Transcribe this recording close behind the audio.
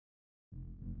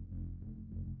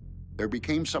there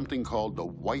became something called the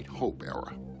White Hope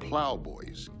era.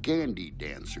 Plowboys, gandy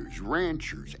dancers,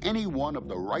 ranchers, anyone of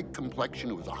the right complexion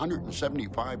who was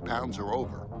 175 pounds or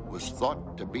over was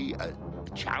thought to be a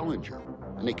challenger.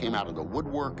 And they came out of the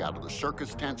woodwork, out of the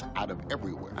circus tents, out of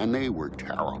everywhere, and they were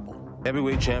terrible.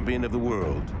 Heavyweight champion of the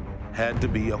world had to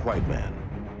be a white man.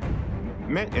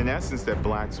 Meant in essence that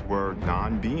blacks were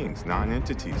non-beings,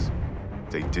 non-entities.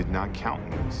 They did not count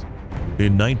in this.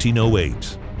 In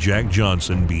 1908, Jack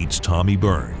Johnson beats Tommy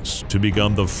Burns to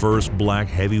become the first black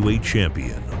heavyweight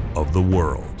champion of the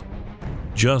world.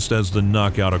 Just as the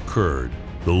knockout occurred,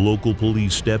 the local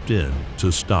police stepped in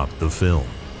to stop the film.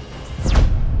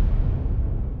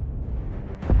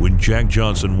 When Jack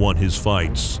Johnson won his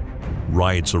fights,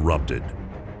 riots erupted.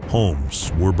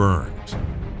 Homes were burned.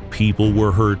 People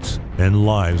were hurt and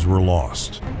lives were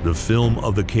lost. The film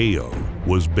of the KO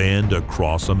was banned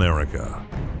across America.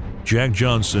 Jack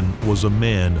Johnson was a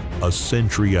man a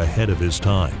century ahead of his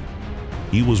time.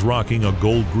 He was rocking a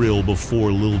gold grill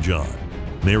before Lil Jon,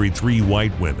 married 3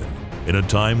 white women, in a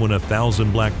time when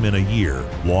 1,000 black men a year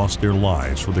lost their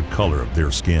lives for the color of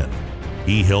their skin.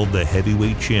 He held the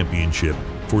heavyweight championship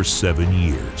for 7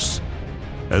 years.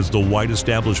 As the white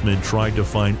establishment tried to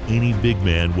find any big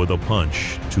man with a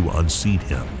punch to unseat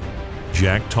him,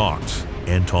 Jack talked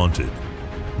and taunted,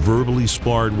 verbally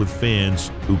sparred with fans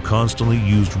who constantly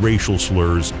used racial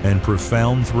slurs and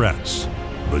profound threats,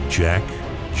 but Jack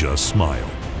just smiled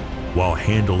while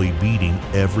handily beating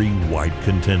every white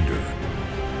contender.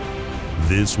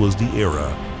 This was the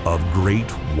era of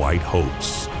great white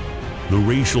hopes. The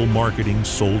racial marketing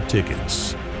sold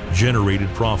tickets, generated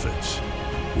profits.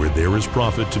 Where there is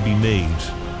profit to be made,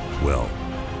 well,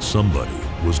 somebody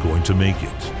was going to make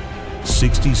it.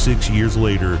 66 years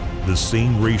later, the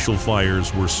same racial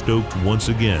fires were stoked once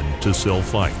again to sell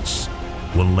fights.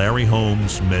 When Larry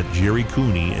Holmes met Gerry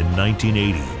Cooney in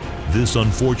 1980, this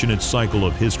unfortunate cycle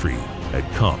of history had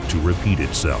come to repeat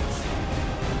itself.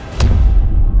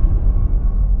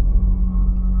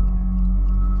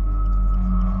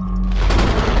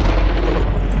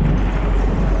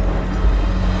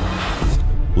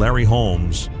 Larry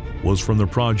Holmes was from the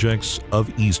projects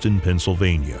of Easton,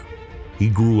 Pennsylvania. He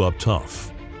grew up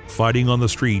tough, fighting on the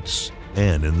streets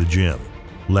and in the gym.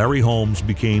 Larry Holmes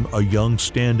became a young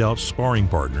standout sparring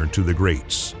partner to the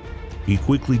greats. He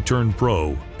quickly turned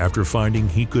pro after finding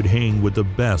he could hang with the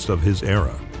best of his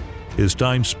era. His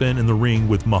time spent in the ring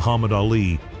with Muhammad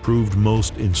Ali proved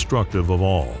most instructive of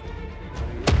all.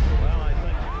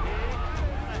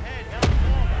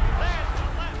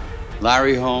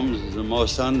 Larry Holmes is the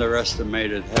most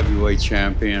underestimated heavyweight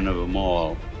champion of them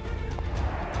all.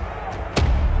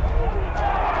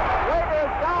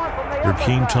 There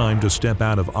came time to step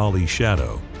out of Ali's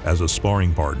shadow as a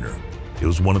sparring partner. It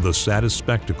was one of the saddest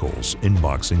spectacles in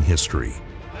boxing history.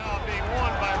 Now being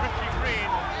won by Richie Green,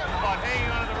 about hanging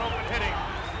onto the rope and hitting.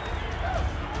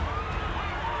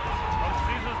 From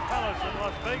Caesar's Palace in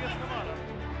Las Vegas, Nevada.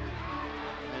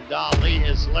 And Ali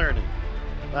is learning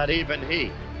that even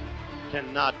he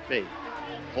cannot be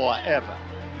forever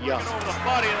young. Over the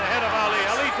body and the head of Ali.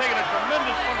 Ali taking a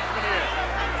tremendous punishment here.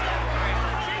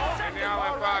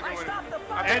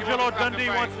 Angelo Dundee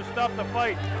wants to stop the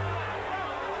fight.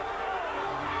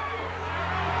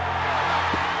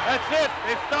 That's it.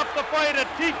 They stopped the fight at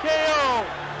TKO.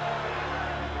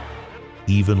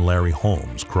 Even Larry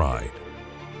Holmes cried.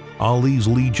 Ali's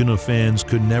legion of fans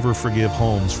could never forgive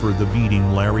Holmes for the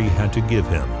beating Larry had to give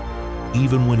him,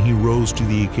 even when he rose to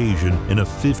the occasion in a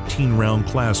 15-round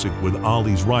classic with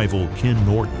Ali's rival Ken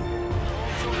Norton.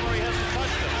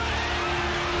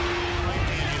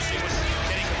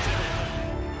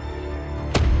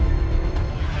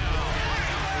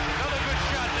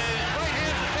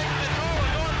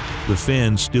 The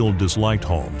fans still disliked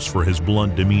Holmes for his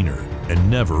blunt demeanor and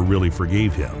never really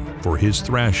forgave him for his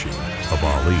thrashing of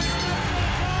Ali.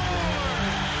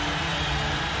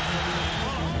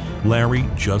 Larry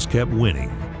just kept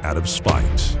winning out of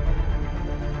spite.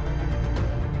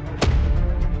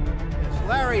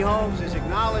 Larry Holmes is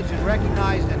acknowledged and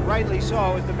recognized, and rightly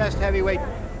so, as the best heavyweight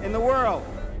in the world.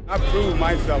 I proved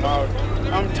myself out.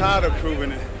 I'm tired of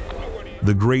proving it.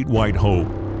 The Great White Hope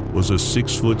was a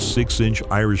 6'6"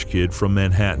 Irish kid from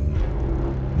Manhattan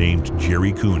named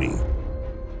Gerry Cooney.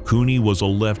 Cooney was a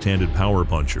left-handed power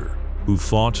puncher who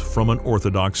fought from an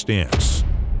orthodox stance.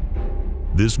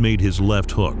 This made his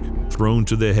left hook, thrown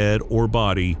to the head or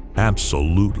body,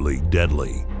 absolutely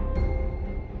deadly.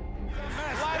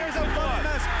 Slider's a fun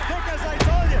mess. Look, as I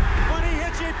told you, when he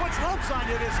hits you, he puts lumps on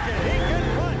you, this kid. He can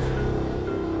punch.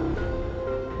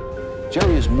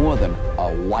 Gerry is more than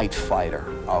a white fighter,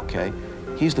 okay?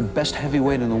 He's the best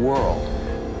heavyweight in the world.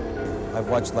 I've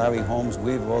watched Larry Holmes,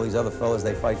 Weaver, all these other fellas,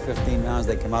 they fight 15 rounds,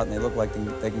 they come out and they look like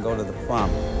they can go to the prom.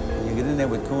 When you get in there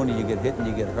with Cooney, you get hit and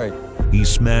you get hurt. He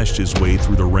smashed his way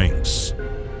through the ranks,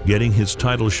 getting his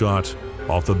title shot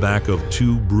off the back of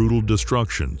 2 brutal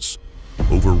destructions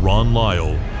over Ron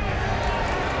Lyle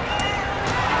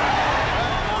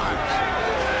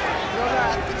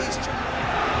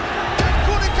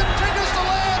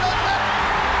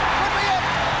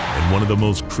and one of the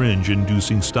most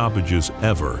cringe-inducing stoppages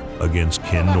ever against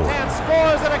Ken Norton. And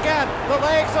scores it again. The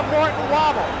legs of Norton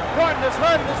wobble. Norton is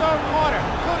hurt in his own corner.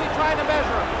 Cooney trying to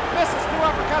measure him. Misses 2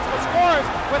 uppercuts, but scores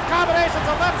with combinations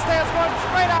of left stance. Norton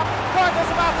straight up. Norton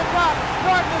is about to drop.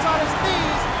 Norton is on his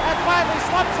knees and finally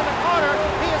slumps in the corner.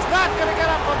 He is not going to get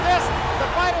up from this. The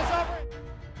fight is over.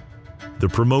 The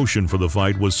promotion for the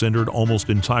fight was centered almost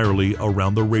entirely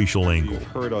around the racial angle. You've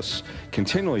heard us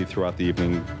continually throughout the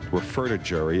evening refer to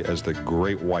Gerry as the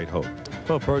Great White Hope.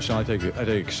 Well, personally, I take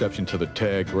exception to the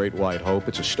tag Great White Hope.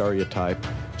 It's a stereotype.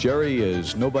 Gerry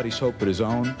is nobody's hope but his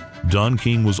own. Don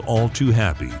King was all too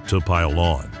happy to pile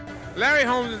on. Larry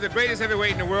Holmes is the greatest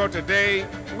heavyweight in the world today.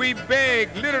 We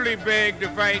beg, literally beg, to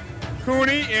fight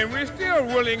Cooney, and we're still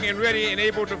willing and ready and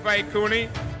able to fight Cooney.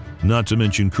 Not to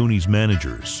mention Cooney's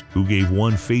managers, who gave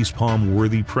one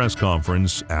facepalm-worthy press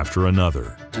conference after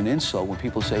another. It's an insult when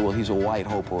people say, well, he's a white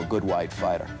hope or a good white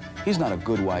fighter. He's not a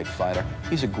good white fighter.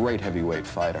 He's a great heavyweight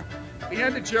fighter. He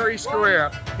ended Gerry's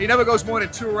career. He never goes more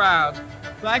than 2 rounds.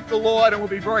 Thank the Lord, and we'll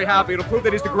be very happy. It'll prove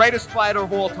that he's the greatest fighter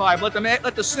of all time. Let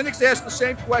the cynics ask the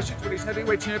same questions when he's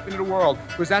heavyweight champion of the world,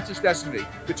 because that's his destiny,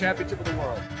 the championship of the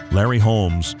world. Larry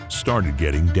Holmes started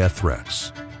getting death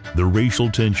threats. The racial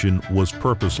tension was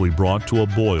purposely brought to a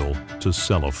boil to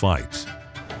sell a fight.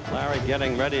 Larry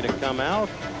getting ready to come out,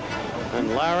 and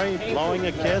Larry blowing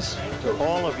a kiss to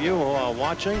all of you who are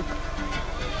watching.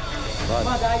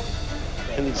 But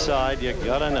inside, you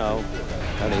gotta know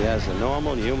that he has a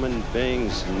normal human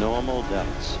being's normal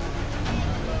doubts,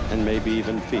 and maybe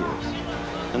even fears.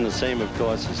 And the same, of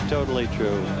course, is totally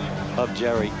true of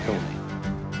Gerry Cooney.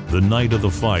 The night of the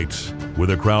fight,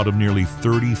 with a crowd of nearly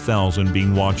 30,000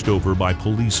 being watched over by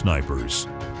police snipers,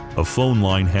 a phone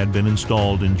line had been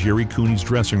installed in Gerry Cooney's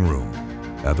dressing room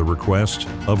at the request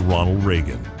of Ronald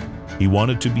Reagan. He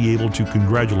wanted to be able to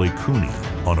congratulate Cooney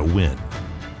on a win.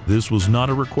 This was not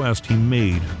a request he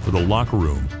made for the locker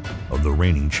room of the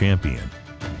reigning champion.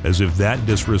 As if that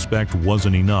disrespect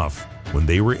wasn't enough, when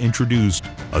they were introduced,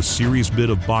 a serious bit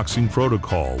of boxing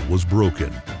protocol was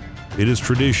broken. It is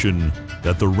tradition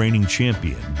that the reigning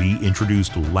champion be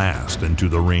introduced last into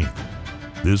the ring.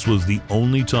 This was the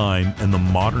only time in the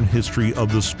modern history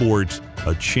of the sport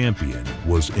a champion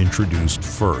was introduced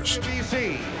first.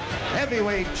 WBC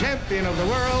heavyweight champion of the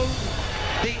world,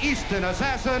 the Eastern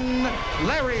Assassin,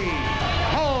 Larry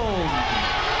Holmes.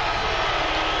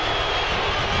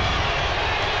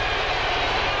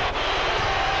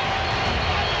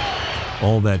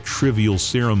 All that trivial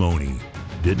ceremony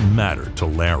didn't matter to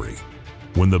Larry.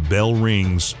 When the bell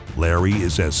rings, Larry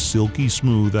is as silky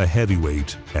smooth a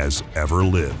heavyweight as ever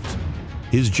lived.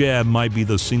 His jab might be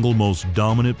the single most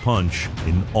dominant punch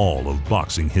in all of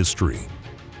boxing history.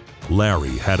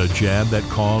 Larry had a jab that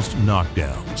caused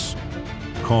knockdowns,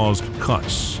 caused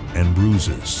cuts and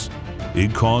bruises.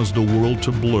 It caused the world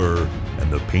to blur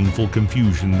and the painful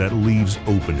confusion that leaves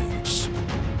openings.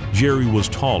 Gerry was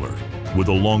taller, with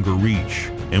a longer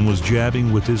reach, and was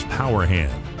jabbing with his power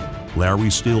hand. Larry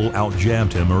still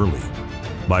out-jabbed him early.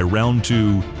 By round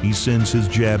 2, he sends his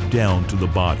jab down to the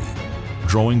body,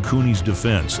 drawing Cooney's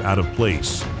defense out of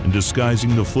place and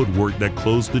disguising the footwork that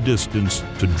closed the distance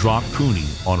to drop Cooney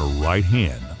on a right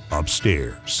hand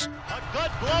upstairs. A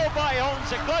good blow by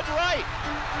Holmes, a good right,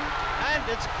 and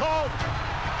it's called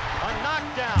a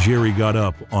knockdown. Gerry got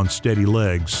up on steady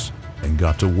legs and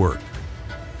got to work.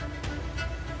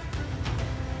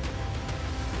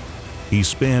 He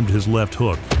spammed his left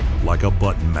hook like a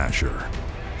button masher.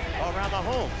 Around the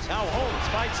Holmes, how Holmes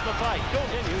fights the fight,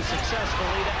 continues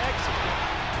successfully to execute.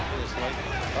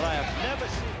 But I have never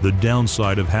seen... The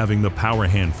downside of having the power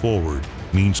hand forward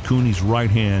means Cooney's right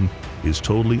hand is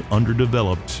totally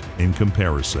underdeveloped in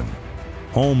comparison.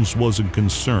 Holmes wasn't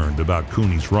concerned about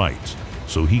Cooney's right,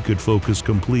 so he could focus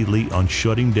completely on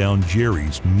shutting down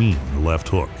Gerry's mean left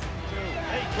hook.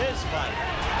 Take his fight.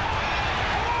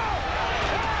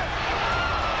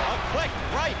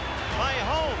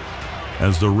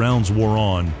 As the rounds wore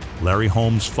on, Larry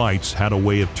Holmes' fights had a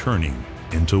way of turning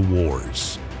into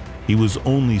wars. He was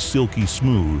only silky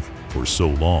smooth for so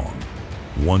long.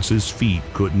 Once his feet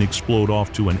couldn't explode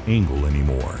off to an angle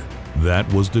anymore. That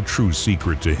was the true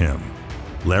secret to him.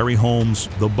 Larry Holmes,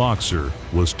 the boxer,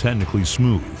 was technically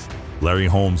smooth. Larry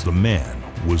Holmes, the man,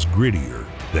 was grittier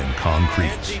than concrete.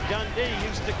 Angie Dundee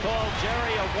used to call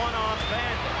Gerry a one-arm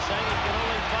bandit, saying he can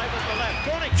only fight with the left.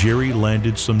 Cooney. Gerry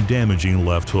landed some damaging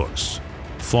left hooks,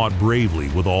 fought bravely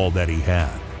with all that he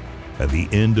had. At the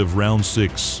end of round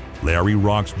 6, Larry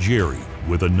rocks Gerry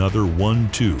with another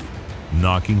 1-2,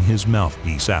 knocking his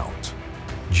mouthpiece out.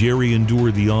 Gerry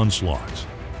endured the onslaught,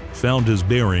 found his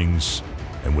bearings,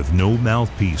 and with no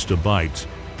mouthpiece to bite,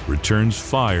 returns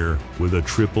fire with a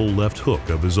triple left hook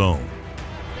of his own.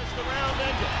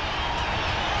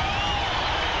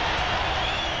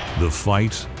 The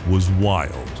fight was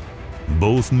wild.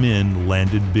 Both men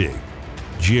landed big.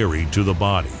 Gerry to the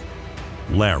body,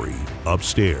 Larry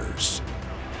upstairs.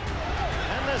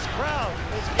 And this crowd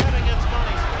is getting its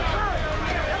money's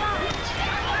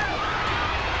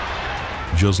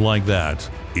worth. Just like that,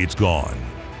 it's gone.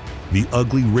 The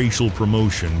ugly racial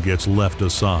promotion gets left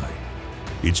aside.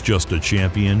 It's just a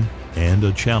champion and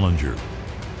a challenger.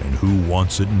 And who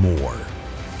wants it more?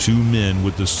 Two men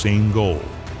with the same goal,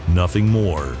 nothing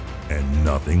more and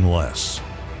nothing less.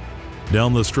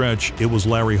 Down the stretch, it was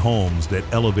Larry Holmes that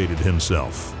elevated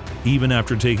himself, even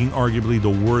after taking arguably the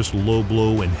worst low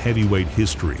blow in heavyweight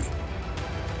history.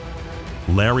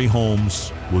 Larry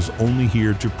Holmes was only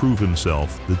here to prove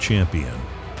himself the champion.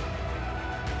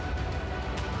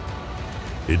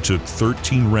 It took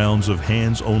 13 rounds of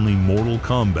hands-only Mortal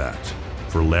Kombat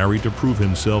for Larry to prove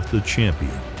himself the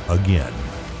champion again.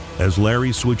 As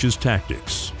Larry switches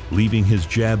tactics, leaving his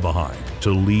jab behind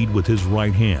to lead with his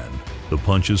right hand, the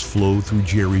punches flow through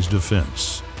Gerry's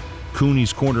defense.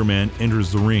 Cooney's cornerman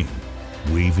enters the ring,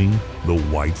 waving the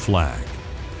white flag.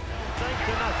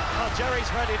 Oh,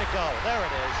 Gerry's ready to go. There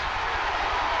it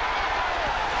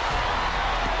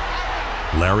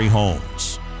is. Larry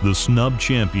Holmes, the snub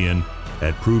champion,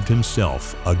 had proved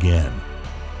himself again.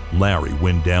 Larry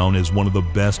went down as one of the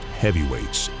best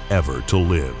heavyweights ever to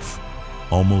live,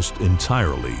 almost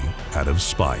entirely out of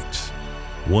spite.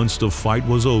 Once the fight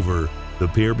was over, the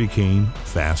pair became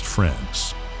fast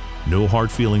friends. No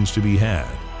hard feelings to be had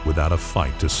without a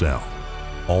fight to sell.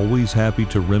 Always happy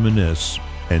to reminisce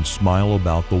and smile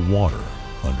about the water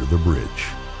under the bridge.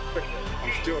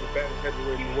 I'm still the baddest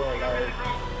heavyweight in the world, Larry,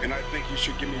 and I think you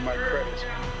should give me my credit.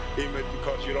 Even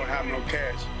because you don't have no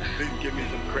cash, please give me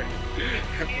some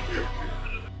credit.